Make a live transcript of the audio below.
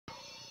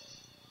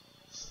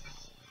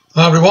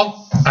Hi everyone,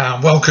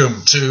 and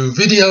welcome to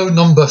video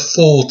number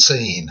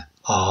 14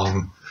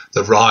 on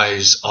the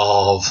rise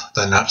of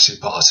the Nazi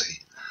Party.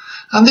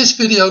 And this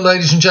video,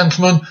 ladies and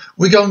gentlemen,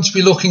 we're going to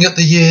be looking at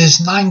the years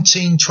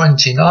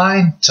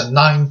 1929 to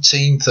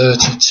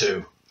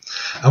 1932.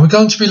 And we're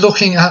going to be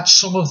looking at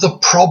some of the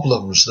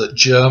problems that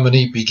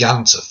Germany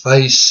began to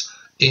face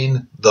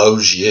in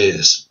those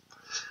years.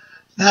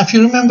 Now, if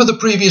you remember the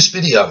previous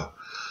video,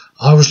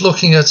 I was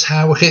looking at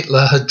how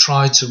Hitler had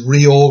tried to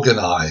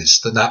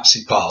reorganise the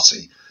Nazi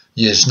Party,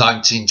 years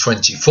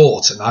 1924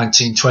 to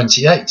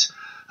 1928.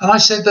 And I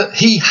said that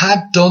he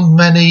had done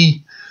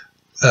many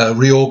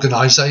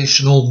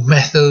reorganisational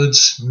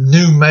methods,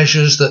 new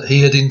measures that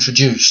he had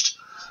introduced.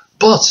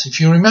 But if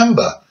you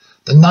remember,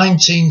 the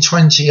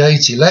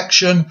 1928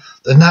 election,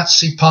 the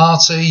Nazi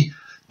Party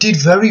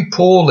did very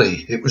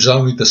poorly. It was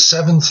only the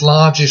 7th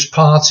largest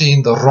party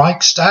in the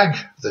Reichstag,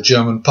 the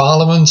German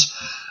parliament,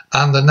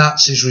 and the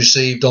Nazis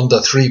received under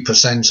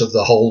 3% of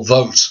the whole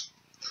vote.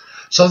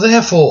 So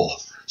therefore,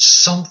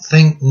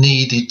 something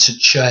needed to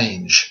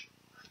change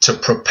to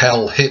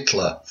propel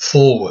Hitler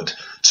forward,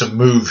 to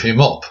move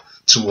him up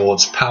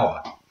towards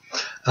power.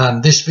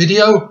 And this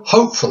video,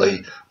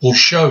 hopefully, will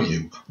show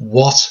you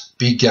what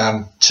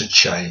began to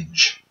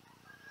change.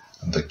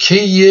 And the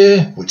key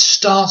year, which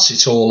starts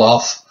it all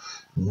off,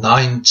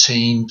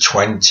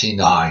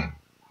 1929.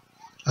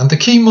 And the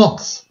key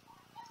month,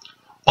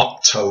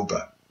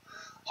 October.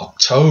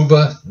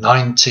 October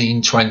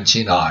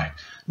 1929.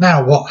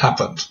 Now, what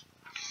happened?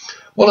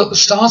 Well, at the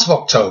start of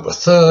October,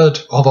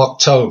 3rd of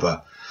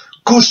October,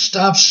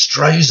 Gustav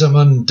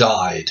Stresemann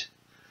died.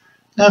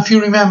 Now, if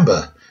you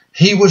remember,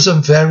 he was a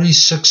very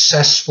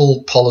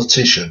successful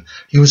politician.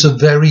 He was a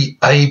very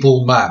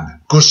able man,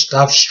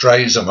 Gustav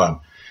Stresemann.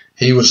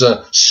 He was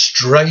a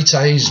straight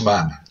A's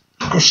man.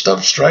 Gustav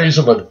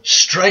Stresemann,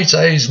 straight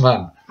A's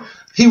man.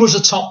 He was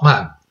a top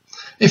man.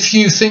 If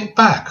you think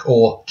back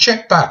or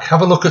check back,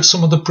 have a look at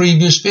some of the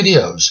previous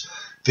videos,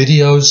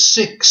 videos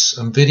 6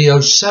 and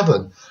video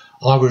 7,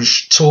 I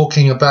was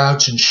talking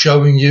about and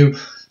showing you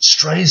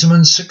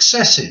Stresemann's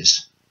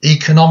successes,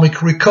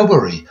 economic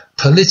recovery,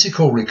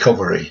 political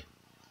recovery.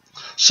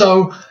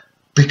 So,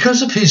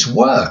 because of his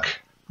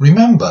work,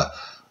 remember,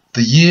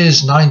 the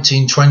years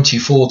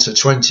 1924 to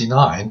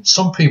 29,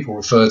 some people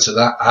refer to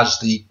that as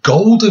the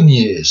golden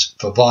years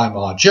for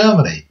Weimar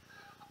Germany,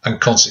 and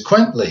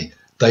consequently,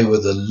 they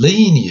were the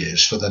lean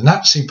years for the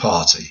Nazi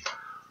Party.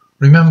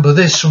 Remember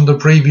this from the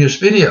previous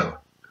video.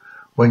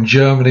 When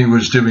Germany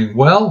was doing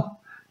well,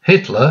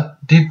 Hitler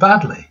did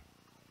badly.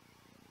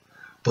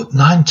 But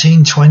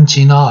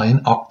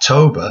 1929,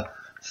 October,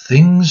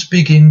 things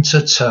begin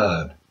to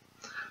turn.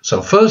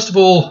 So first of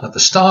all, at the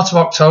start of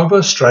October,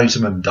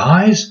 Stresemann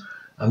dies.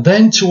 And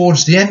then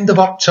towards the end of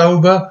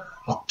October,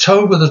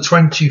 October the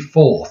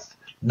 24th,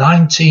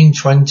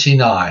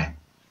 1929.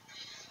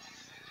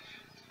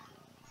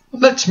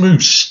 Let's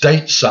move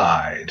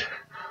stateside.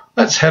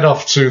 Let's head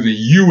off to the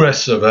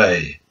US of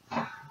A.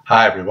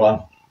 Hi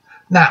everyone.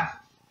 Now,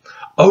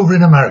 over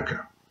in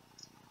America,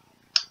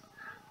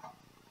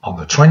 on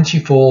the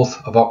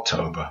 24th of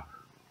October,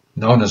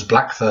 known as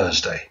Black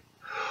Thursday,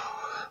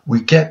 we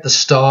get the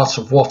start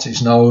of what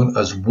is known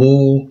as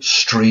Wall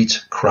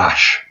Street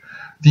crash.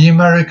 The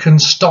American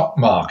stock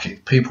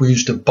market, people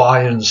used to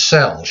buy and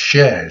sell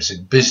shares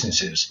in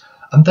businesses,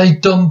 and they'd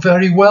done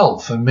very well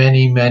for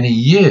many, many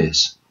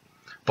years.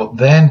 But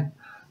then,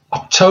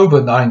 October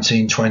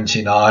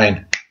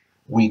 1929,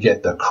 we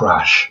get the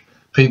crash.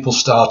 People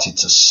started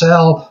to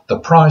sell, the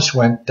price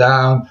went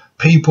down,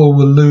 people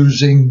were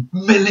losing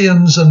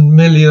millions and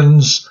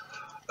millions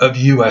of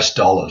US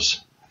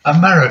dollars.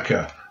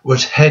 America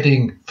was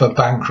heading for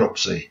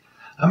bankruptcy.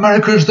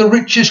 America is the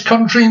richest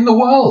country in the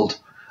world,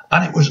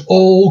 and it was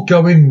all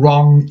going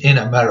wrong in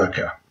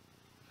America.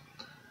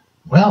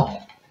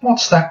 Well,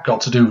 what's that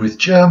got to do with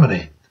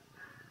Germany?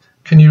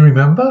 Can you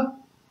remember?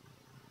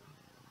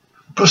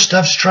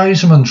 Gustav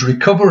Stresemann's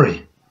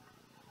recovery.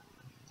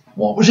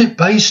 What was it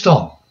based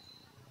on?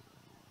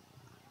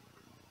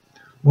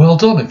 Well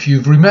done if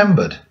you've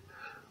remembered.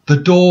 The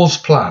Dawes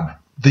Plan,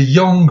 the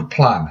Young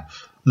Plan,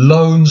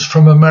 loans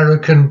from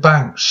American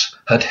banks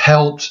had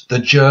helped the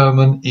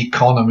German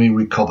economy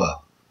recover.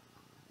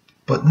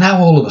 But now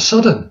all of a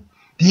sudden,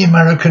 the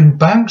American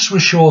banks were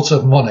short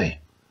of money.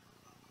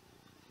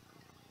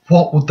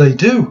 What would they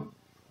do?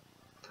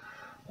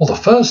 Well, the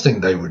first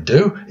thing they would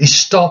do is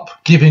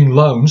stop giving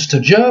loans to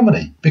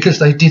Germany because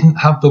they didn't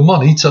have the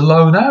money to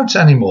loan out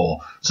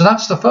anymore. So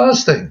that's the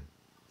first thing.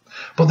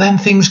 But then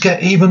things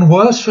get even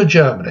worse for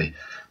Germany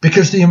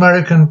because the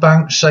American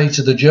banks say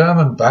to the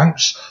German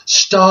banks,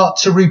 start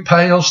to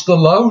repay us the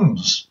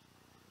loans.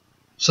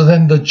 So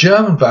then the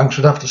German banks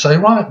would have to say,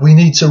 right, we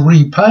need to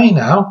repay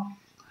now.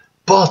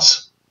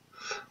 But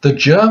the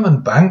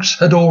German banks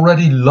had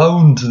already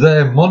loaned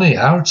their money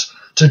out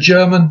to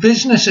German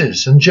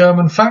businesses and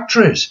German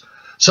factories.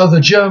 So the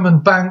German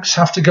banks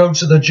have to go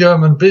to the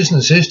German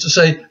businesses to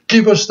say,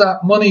 give us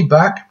that money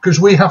back because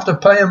we have to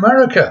pay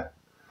America.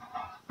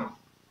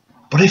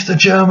 But if the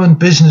German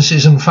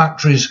businesses and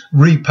factories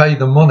repay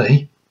the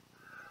money,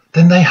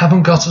 then they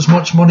haven't got as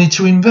much money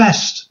to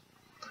invest.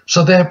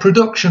 So their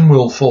production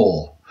will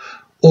fall.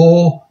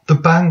 Or the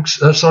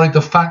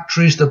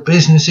factories, the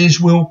businesses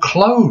will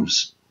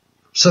close.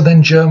 So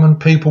then German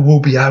people will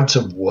be out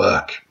of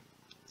work.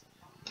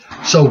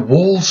 So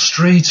Wall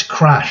Street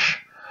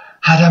crash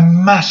had a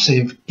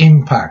massive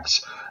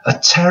impact, a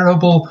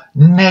terrible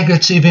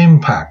negative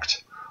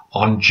impact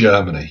on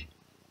Germany.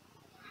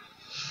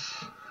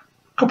 A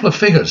couple of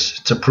figures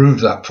to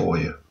prove that for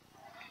you.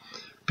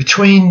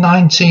 Between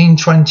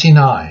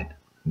 1929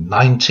 and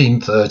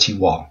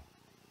 1931,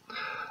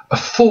 a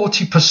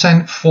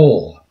 40%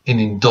 fall in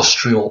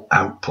industrial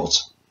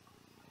output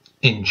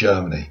in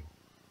Germany.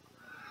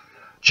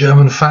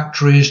 German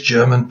factories,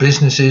 German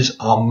businesses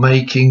are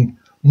making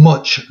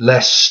much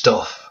less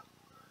stuff.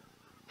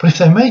 But if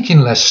they're making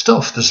less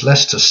stuff, there's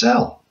less to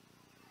sell.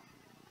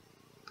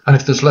 And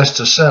if there's less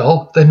to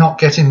sell, they're not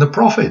getting the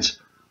profit.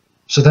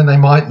 So then they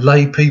might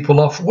lay people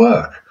off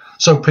work.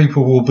 So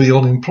people will be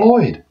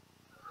unemployed.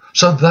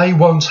 So they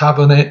won't have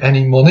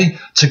any money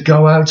to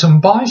go out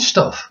and buy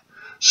stuff.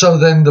 So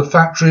then the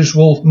factories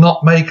will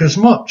not make as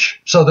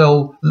much. So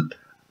they'll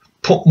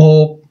put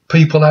more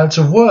people out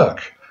of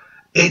work.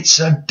 It's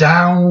a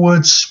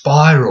downward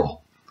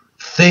spiral.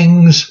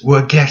 Things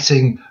were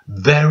getting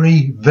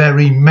very,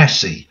 very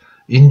messy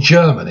in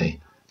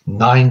Germany,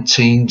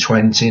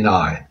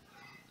 1929.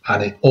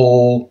 And it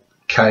all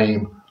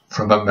came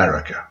from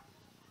America.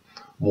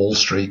 Wall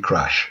Street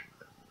crash.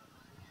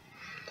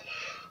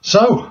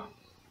 So,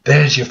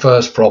 there's your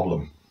first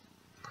problem.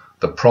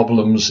 The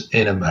problems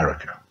in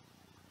America.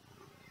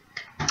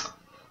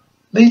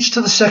 Leads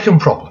to the second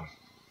problem.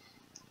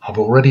 I've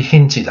already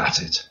hinted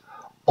at it.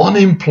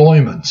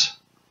 Unemployment.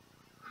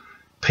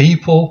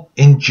 People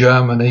in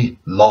Germany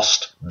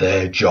lost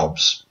their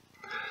jobs.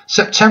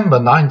 September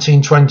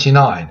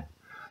 1929,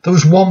 there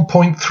was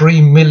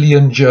 1.3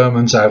 million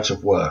Germans out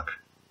of work.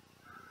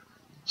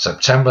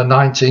 September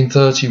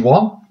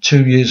 1931,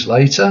 2 years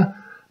later,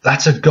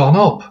 that had gone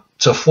up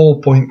to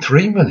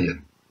 4.3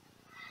 million.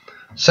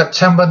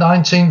 September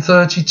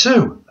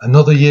 1932,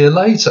 another year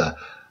later,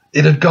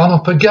 it had gone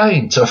up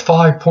again to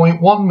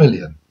 5.1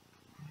 million.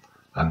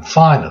 And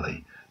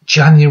finally,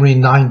 January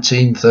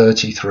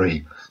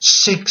 1933,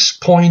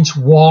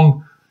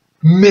 6.1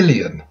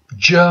 million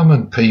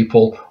German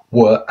people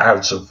were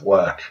out of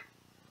work.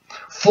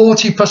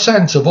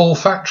 40% of all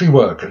factory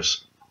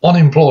workers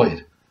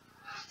unemployed.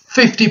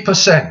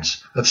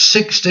 50% of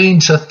 16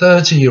 to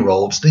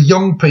 30-year-olds, the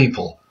young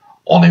people,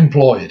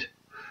 unemployed.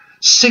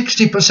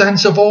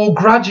 60% of all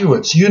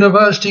graduates,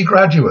 university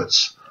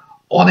graduates,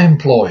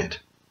 unemployed.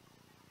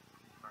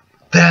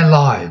 Their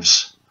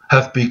lives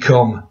have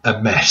become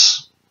a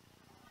mess.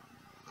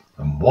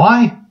 And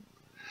why?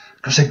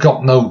 Because they've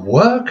got no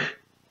work?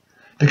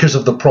 Because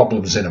of the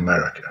problems in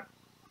America.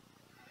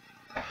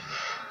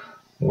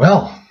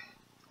 Well,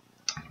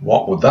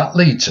 what would that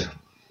lead to?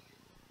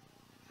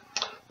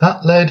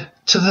 That led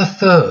to the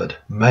third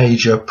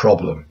major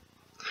problem.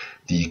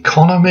 The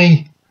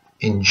economy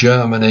in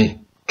Germany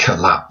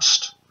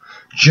collapsed.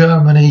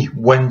 Germany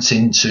went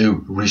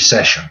into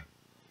recession.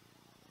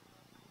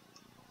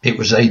 It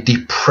was a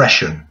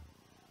depression.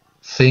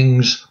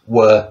 Things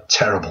were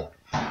terrible.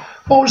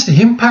 What was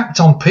the impact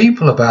on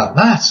people about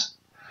that?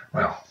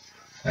 Well,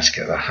 let's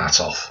get the hat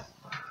off.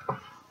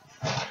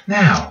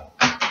 Now,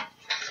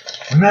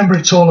 remember,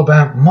 it's all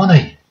about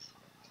money.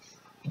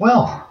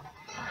 Well,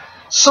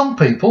 some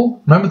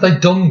people, remember,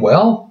 they'd done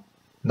well,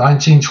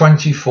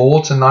 1924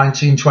 to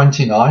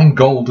 1929,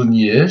 golden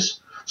years.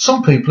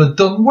 Some people had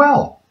done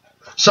well,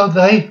 so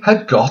they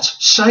had got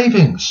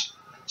savings.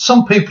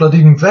 Some people had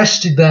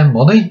invested their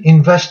money,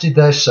 invested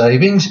their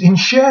savings in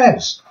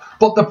shares,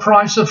 but the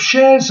price of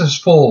shares has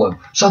fallen,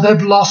 so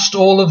they've lost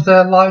all of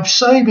their life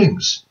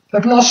savings.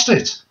 They've lost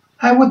it.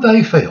 How would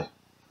they feel?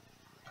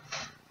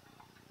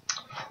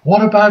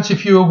 What about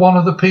if you were one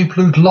of the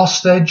people who'd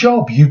lost their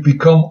job? You'd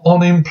become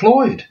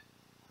unemployed.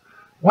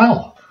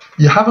 Well,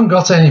 you haven't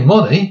got any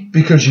money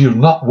because you're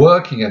not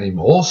working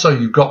anymore, so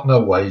you've got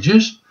no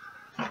wages.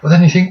 But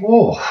then you think,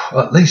 oh,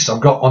 at least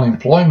I've got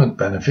unemployment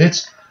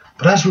benefits.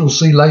 But as we'll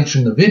see later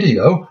in the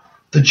video,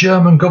 the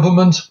German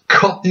government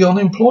cut the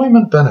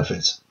unemployment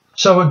benefit.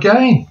 So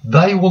again,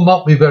 they will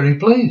not be very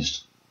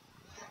pleased.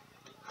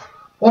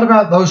 What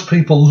about those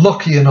people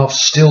lucky enough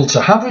still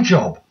to have a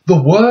job?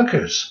 The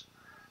workers.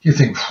 You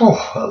think,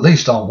 oh, at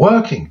least I'm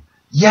working.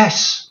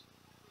 Yes.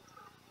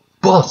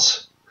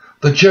 But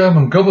the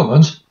German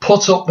government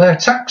put up their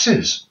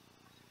taxes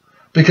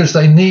because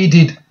they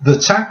needed the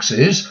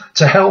taxes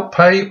to help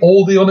pay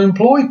all the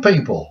unemployed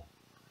people.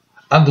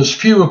 And there's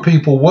fewer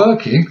people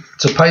working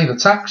to pay the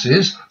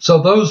taxes,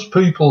 so those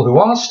people who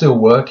are still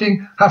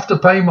working have to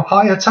pay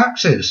higher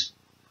taxes.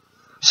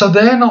 So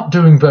they're not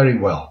doing very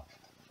well.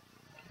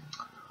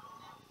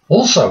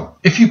 Also,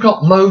 if you've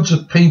got loads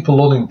of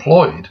people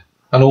unemployed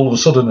and all of a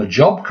sudden a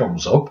job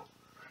comes up,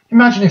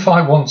 imagine if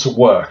I want to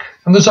work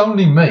and there's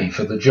only me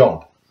for the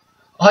job.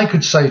 I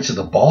could say to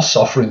the boss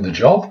offering the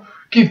job,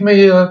 give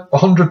me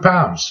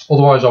 £100,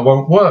 otherwise I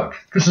won't work,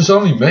 because there's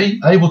only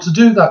me able to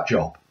do that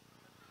job.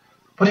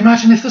 But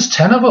imagine if there's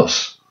 10 of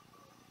us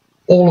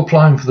all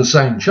applying for the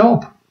same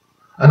job.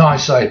 And I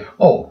say,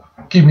 oh,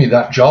 give me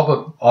that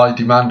job, I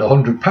demand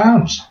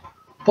 £100.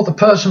 But the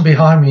person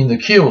behind me in the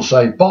queue will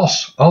say,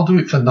 boss, I'll do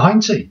it for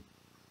 90.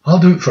 I'll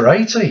do it for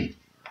 80.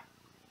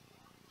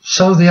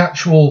 So the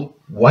actual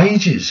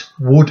wages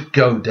would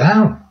go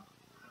down.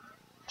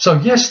 So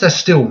yes, they're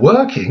still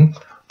working,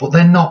 but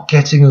they're not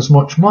getting as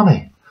much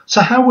money.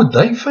 So how would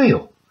they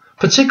feel?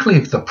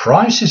 Particularly if the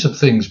prices of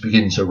things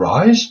begin to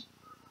rise.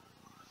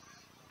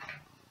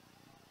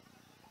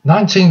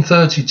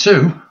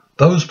 1932,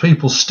 those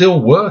people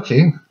still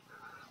working,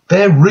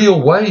 their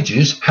real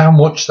wages, how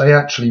much they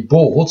actually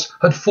bought,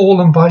 had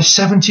fallen by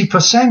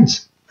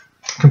 70%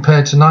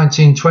 compared to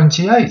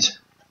 1928.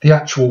 The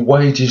actual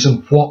wages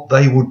and what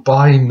they would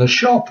buy in the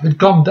shop had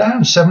gone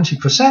down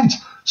 70%.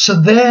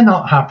 So they're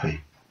not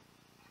happy.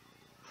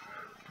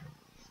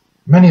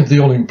 Many of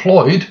the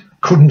unemployed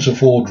couldn't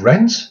afford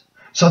rent,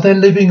 so they're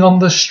living on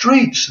the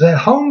streets. They're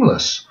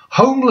homeless.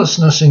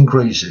 Homelessness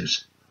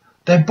increases.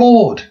 They're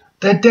bored.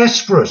 They're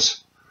desperate.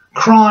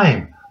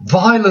 Crime,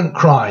 violent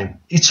crime,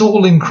 it's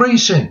all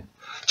increasing.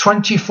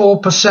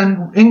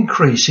 24%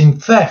 increase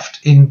in theft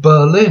in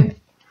Berlin.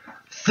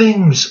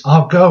 Things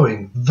are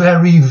going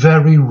very,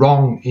 very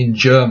wrong in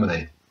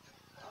Germany.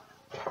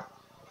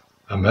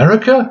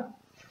 America,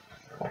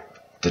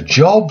 the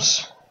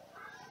jobs,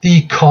 the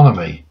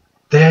economy.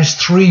 There's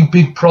three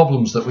big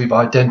problems that we've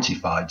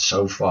identified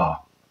so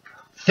far.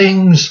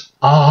 Things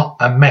are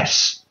a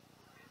mess.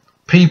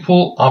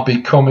 People are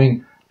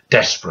becoming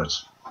desperate.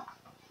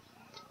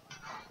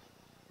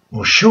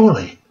 Well,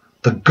 surely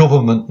the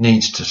government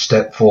needs to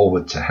step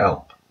forward to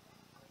help.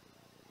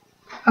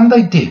 And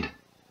they did.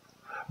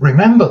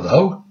 Remember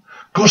though,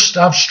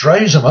 Gustav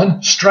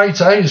Stresemann,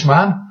 straight A's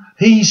man,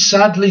 he's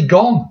sadly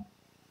gone.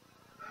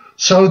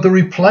 So the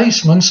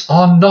replacements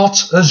are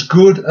not as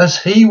good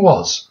as he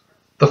was.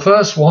 The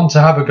first one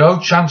to have a go,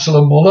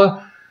 Chancellor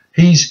Muller,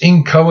 he's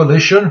in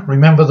coalition.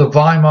 Remember the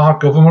Weimar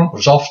government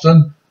was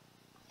often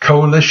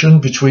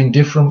coalition between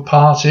different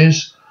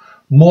parties.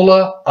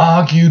 Muller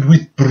argued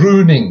with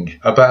Brüning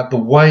about the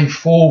way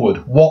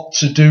forward, what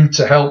to do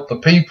to help the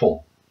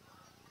people.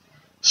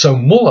 So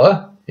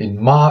Muller,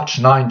 in March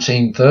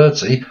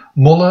 1930,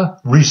 Muller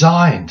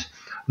resigned,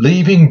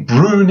 leaving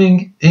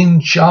Brüning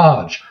in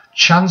charge,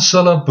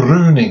 Chancellor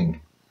Brüning.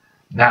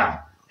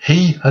 Now,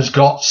 he has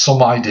got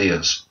some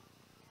ideas.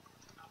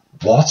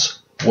 What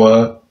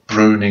were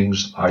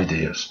Brüning's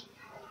ideas?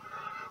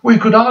 We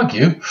could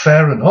argue,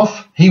 fair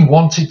enough, he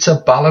wanted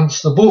to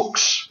balance the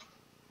books.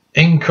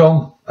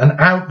 Income and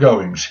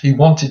outgoings, he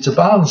wanted to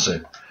balance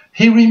it.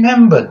 He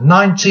remembered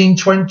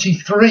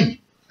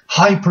 1923,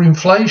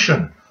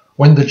 hyperinflation,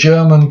 when the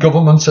German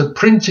government had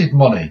printed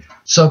money,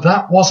 so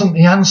that wasn't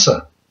the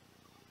answer.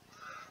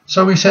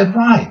 So he said,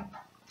 right,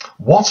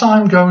 what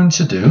I'm going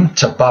to do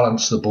to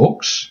balance the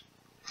books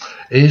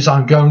is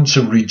I'm going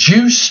to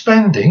reduce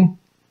spending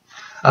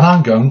and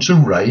I'm going to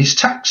raise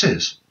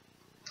taxes.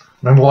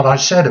 Remember what I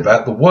said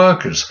about the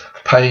workers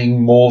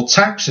paying more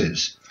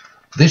taxes?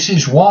 This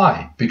is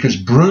why, because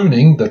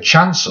Brüning, the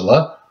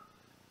Chancellor,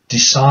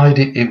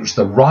 decided it was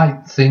the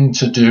right thing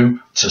to do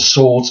to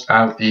sort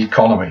out the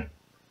economy.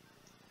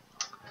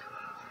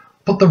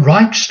 But the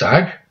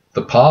Reichstag,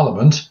 the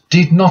Parliament,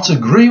 did not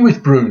agree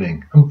with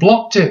Brüning and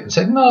blocked it and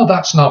said, no,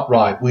 that's not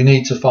right. We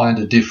need to find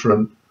a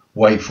different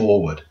way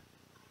forward.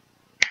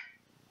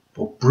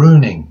 But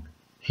Brüning,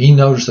 he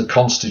knows the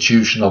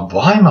Constitution of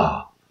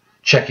Weimar.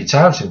 Check it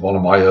out in one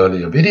of my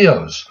earlier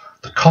videos.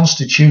 The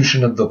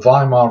Constitution of the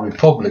Weimar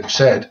Republic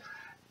said,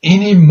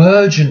 in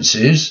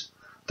emergencies,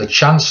 the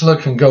Chancellor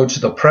can go to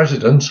the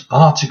President,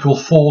 Article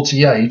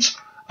 48,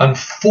 and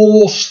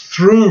force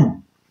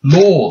through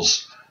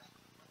laws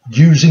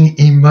using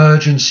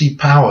emergency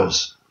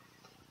powers.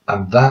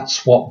 And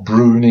that's what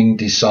Brüning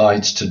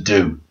decides to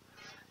do.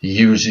 He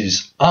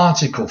uses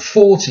Article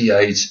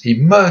 48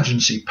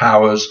 emergency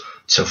powers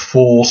to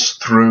force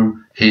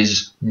through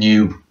his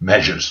new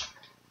measures.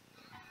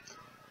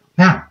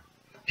 Now,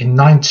 in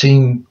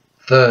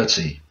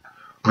 1930,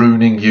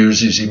 Brüning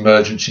uses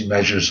emergency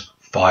measures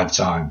 5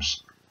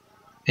 times.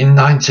 In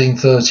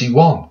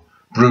 1931,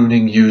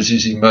 Brüning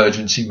uses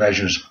emergency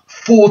measures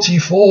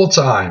 44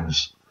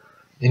 times.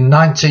 In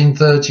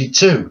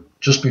 1932,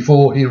 just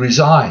before he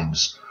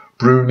resigns,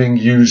 Brüning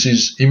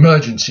uses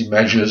emergency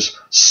measures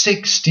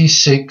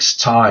 66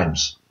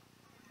 times,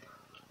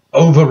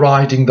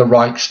 overriding the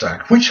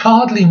Reichstag, which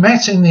hardly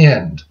met in the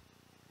end.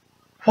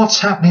 What's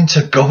happening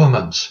to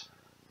government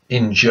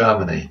in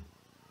Germany?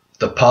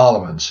 The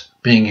Parliament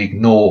being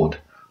ignored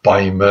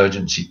by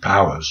emergency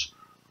powers.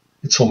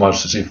 It's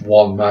almost as if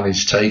one man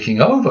is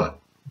taking over,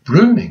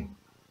 Brüning.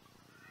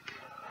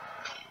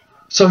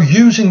 So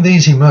using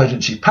these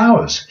emergency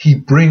powers, he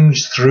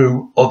brings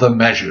through other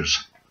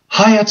measures.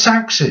 Higher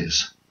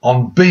taxes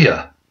on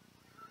beer,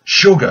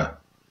 sugar,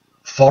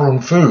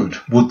 foreign food.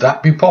 Would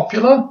that be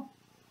popular?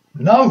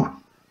 No.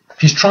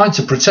 He's trying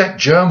to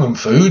protect German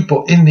food,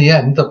 but in the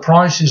end, the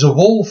prices of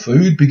all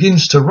food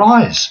begins to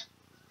rise.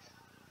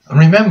 And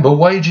remember,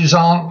 wages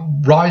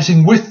aren't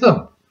rising with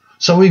them.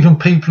 so even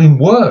people in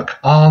work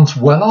aren't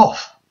well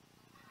off.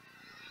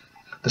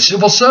 The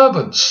civil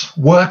servants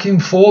working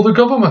for the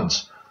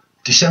government,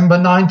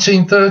 December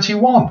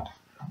 1931.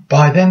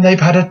 By then they've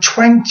had a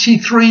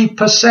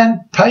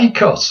 23% pay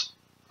cut,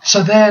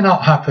 so they're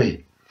not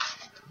happy.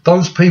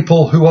 Those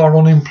people who are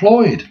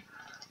unemployed,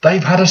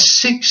 they've had a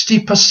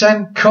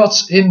 60%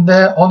 cut in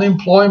their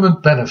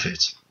unemployment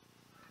benefit.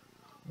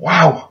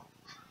 Wow,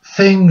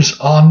 things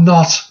are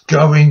not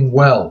going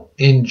well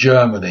in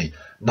Germany.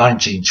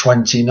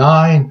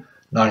 1929,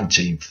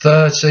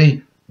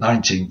 1930,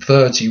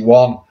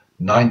 1931,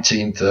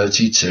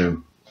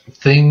 1932.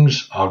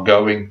 Things are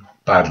going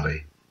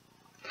badly.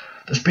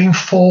 There's been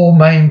four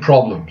main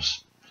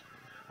problems.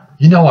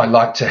 You know, I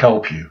like to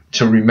help you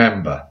to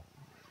remember.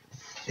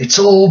 It's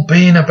all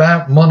been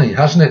about money,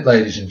 hasn't it,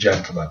 ladies and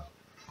gentlemen?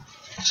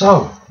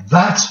 So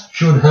that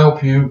should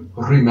help you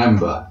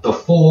remember the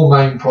four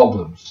main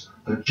problems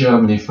that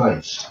Germany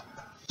faced.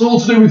 It's all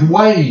to do with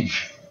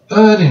wage,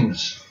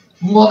 earnings,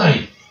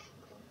 money.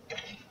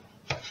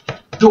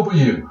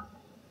 W,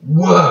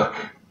 work.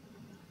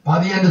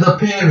 By the end of the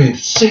period,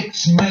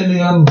 6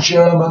 million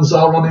Germans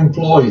are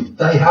unemployed.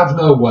 They have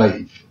no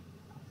wage.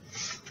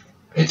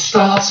 It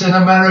starts in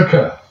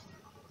America.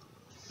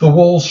 The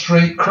Wall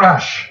Street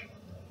crash.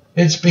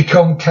 It's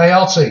become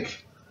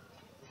chaotic.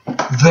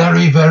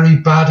 Very, very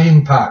bad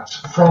impact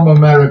from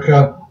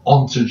America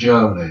onto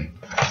Germany.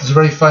 There's a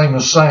very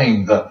famous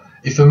saying that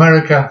if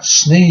America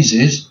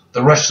sneezes,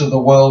 the rest of the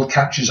world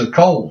catches a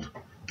cold,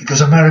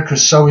 because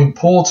America's so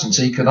important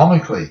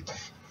economically.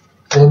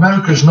 Well,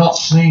 America's not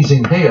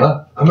sneezing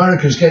here.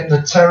 America's getting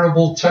a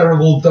terrible,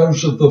 terrible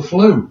dose of the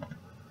flu.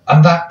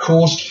 And that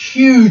caused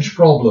huge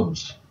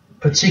problems,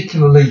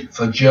 particularly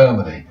for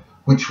Germany,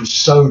 which was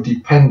so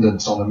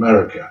dependent on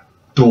America.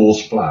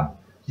 Dawes Plan,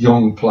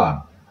 Young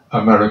Plan,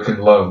 American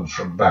loans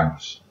from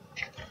banks.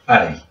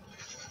 A,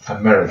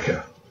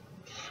 America.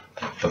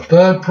 The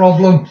third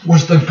problem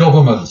was the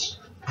government.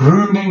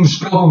 Bruning's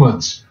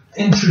government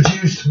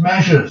introduced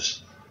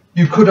measures,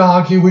 you could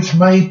argue, which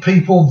made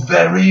people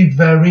very,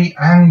 very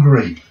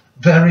angry,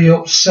 very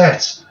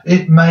upset.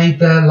 It made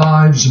their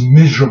lives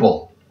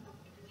miserable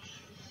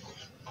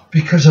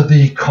because of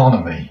the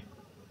economy.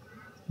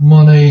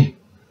 Money,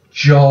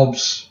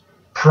 jobs,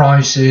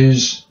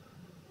 prices,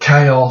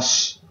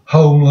 chaos,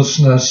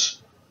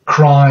 homelessness,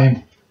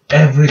 crime,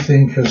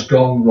 everything has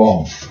gone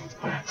wrong.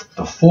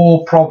 The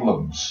four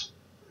problems.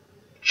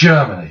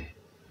 Germany,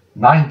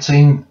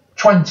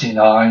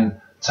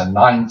 1929 to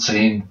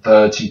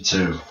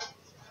 1932.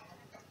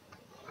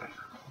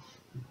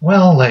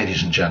 Well,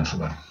 ladies and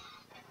gentlemen,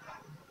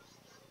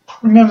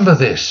 remember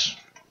this.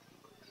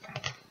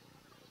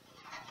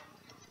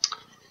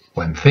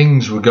 When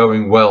things were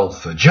going well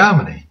for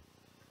Germany,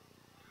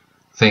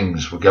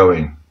 things were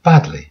going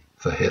badly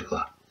for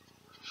Hitler.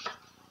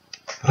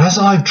 But as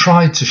I've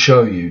tried to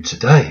show you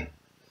today,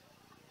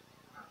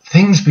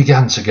 things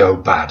began to go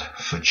bad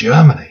for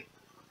Germany.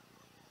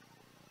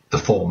 The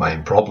four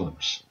main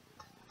problems.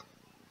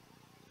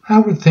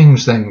 How would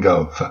things then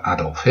go for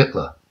Adolf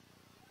Hitler?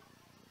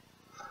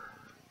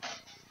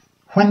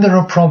 When there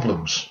are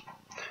problems,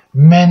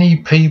 many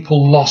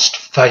people lost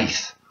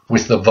faith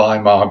with the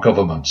Weimar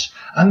government,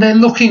 and they're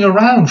looking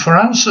around for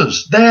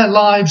answers. Their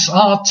lives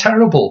are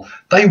terrible.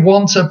 They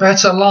want a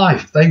better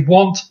life. They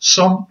want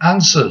some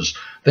answers.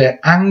 They're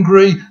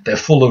angry. They're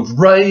full of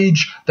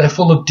rage. They're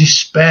full of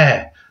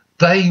despair.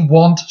 They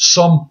want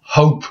some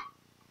hope.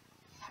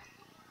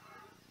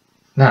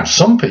 Now,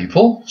 some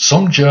people,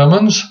 some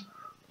Germans,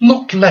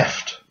 looked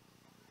left.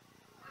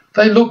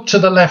 They looked to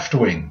the left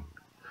wing,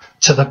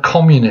 to the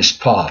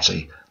Communist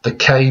Party, the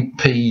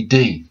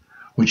KPD,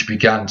 which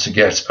began to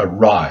get a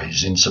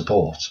rise in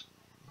support.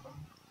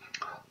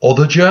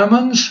 Other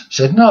Germans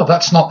said, no,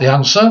 that's not the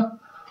answer.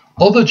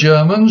 Other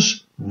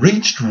Germans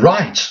reached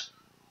right.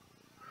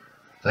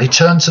 They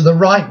turned to the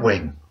right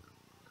wing,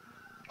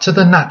 to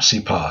the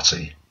Nazi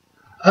Party,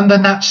 and the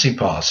Nazi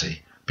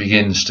Party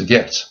begins to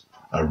get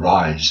a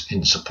rise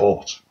in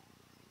support.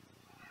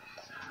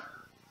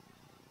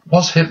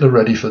 Was Hitler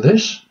ready for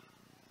this?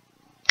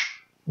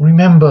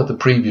 Remember the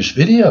previous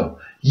video.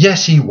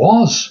 Yes, he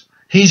was.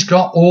 He's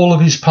got all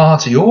of his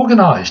party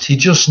organised. He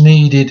just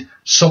needed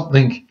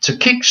something to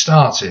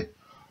kickstart it.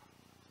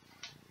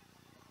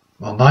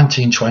 Well,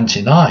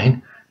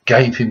 1929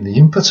 gave him the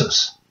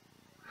impetus.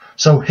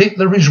 So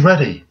Hitler is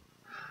ready.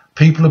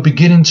 People are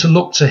beginning to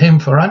look to him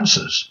for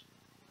answers.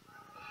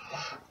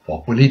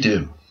 What will he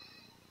do?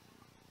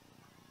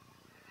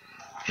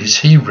 Is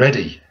he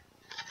ready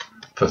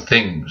for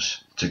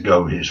things to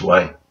go his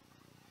way?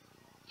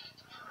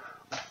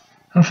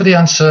 And for the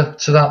answer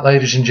to that,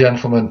 ladies and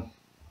gentlemen,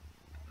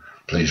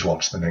 please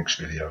watch the next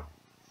video.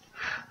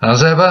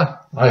 As ever,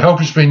 I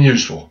hope it's been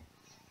useful.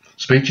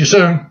 Speak to you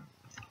soon.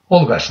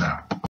 All the best now.